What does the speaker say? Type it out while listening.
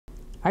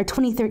Our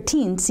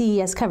 2013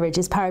 CES coverage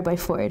is powered by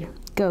Ford.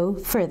 Go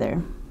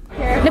further.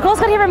 Nicole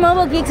Scott here from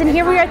Mobile Geeks, and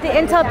here we are at the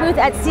Intel booth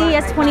at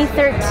CES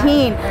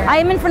 2013. I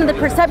am in front of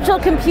the Perceptual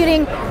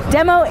Computing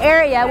demo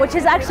area, which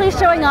is actually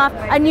showing off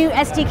a new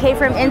SDK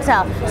from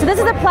Intel. So this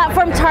is a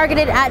platform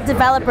targeted at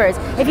developers.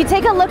 If you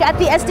take a look at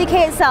the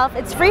SDK itself,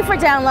 it's free for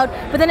download,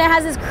 but then it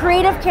has this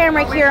creative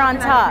camera here on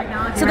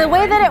top. So the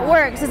way that it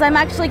works is I'm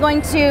actually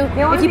going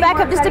to, if you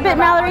back up just a bit,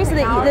 Mallory, so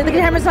that the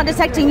camera's not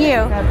detecting you,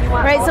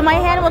 right? So my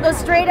hand will go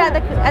straight at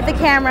the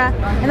camera,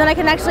 and then I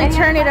can actually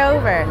turn it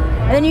over.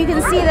 And then you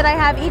can see that I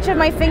have each of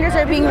my fingers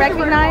are being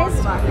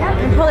recognized.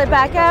 And pull it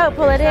back out,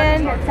 pull it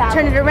in,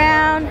 turn it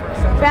around,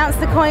 bounce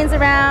the coins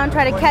around,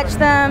 try to catch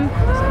them.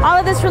 All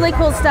of this really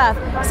cool stuff.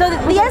 So the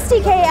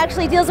SDK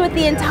actually deals with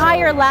the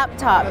entire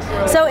laptop.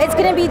 So it's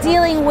going to be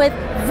dealing with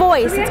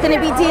voice, it's going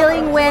to be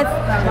dealing with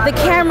the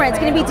camera, it's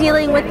going to be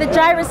dealing with the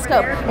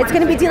gyroscope, it's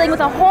going to be dealing with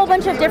a whole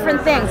bunch of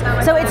different things.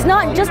 So it's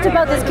not just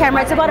about this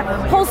camera, it's about a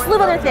whole slew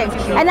of other things.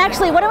 And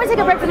actually, why don't we take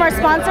a break from our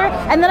sponsor,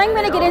 and then I'm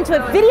going to get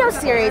into a video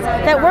series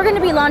that we're going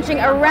to be launching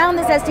around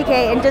this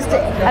SDK in just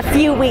a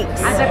few weeks.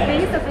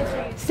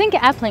 Sync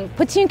App Link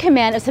puts you in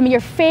command of some of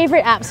your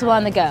favorite apps while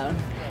on the go.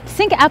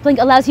 Sync App Link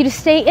allows you to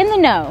stay in the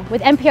know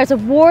with NPR's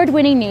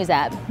award-winning news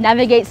app,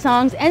 navigate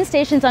songs and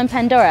stations on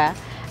Pandora,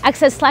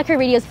 access Slacker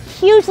Radio's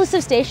huge list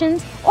of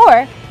stations,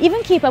 or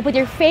even keep up with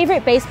your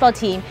favorite baseball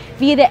team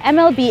via the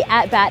MLB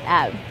At-Bat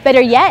app.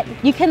 Better yet,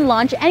 you can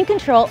launch and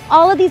control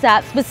all of these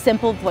apps with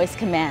simple voice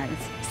commands.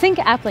 Sync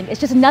App Link is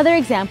just another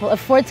example of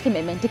Ford's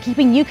commitment to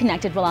keeping you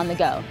connected while on the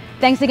go.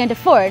 Thanks again to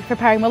Ford for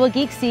powering Mobile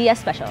Geeks CES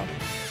Special.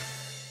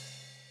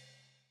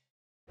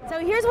 So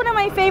here's one of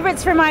my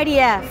favorites from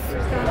IDF.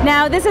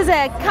 Now this is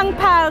a Kung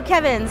Pao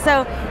Kevin,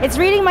 so it's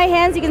reading my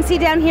hands, you can see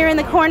down here in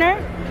the corner,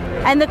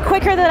 and the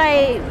quicker that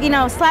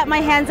I slap my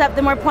hands up,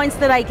 the more points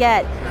that I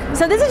get.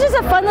 So this is just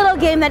a fun little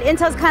game that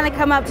Intel's kind of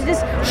come up to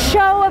just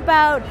show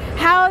about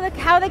how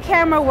the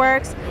camera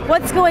works,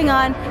 what's going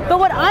on. But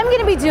what I'm going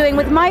to be doing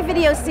with my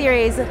video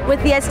series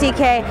with the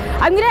SDK,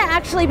 I'm going to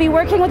actually be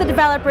working with a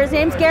developer. His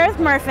name's Gareth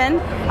Murphin.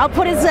 I'll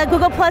put his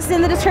Google Plus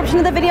in the description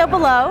of the video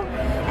below.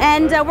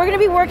 And we're going to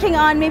be working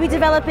on maybe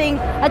developing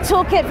a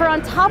toolkit for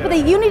on top of the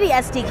Unity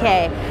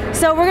SDK.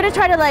 So we're going to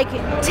try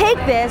to take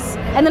this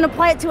and then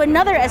apply it to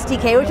another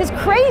SDK, which is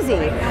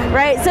crazy,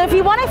 right? So if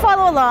you want to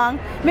follow along,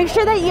 make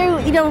sure that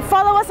you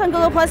follow us on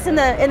Google Plus in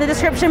the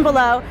description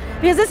below,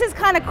 because this is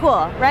kind of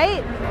cool,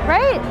 right?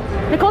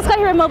 Nicole Scott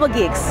here at Mobile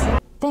Geeks.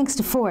 Thanks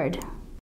to Ford.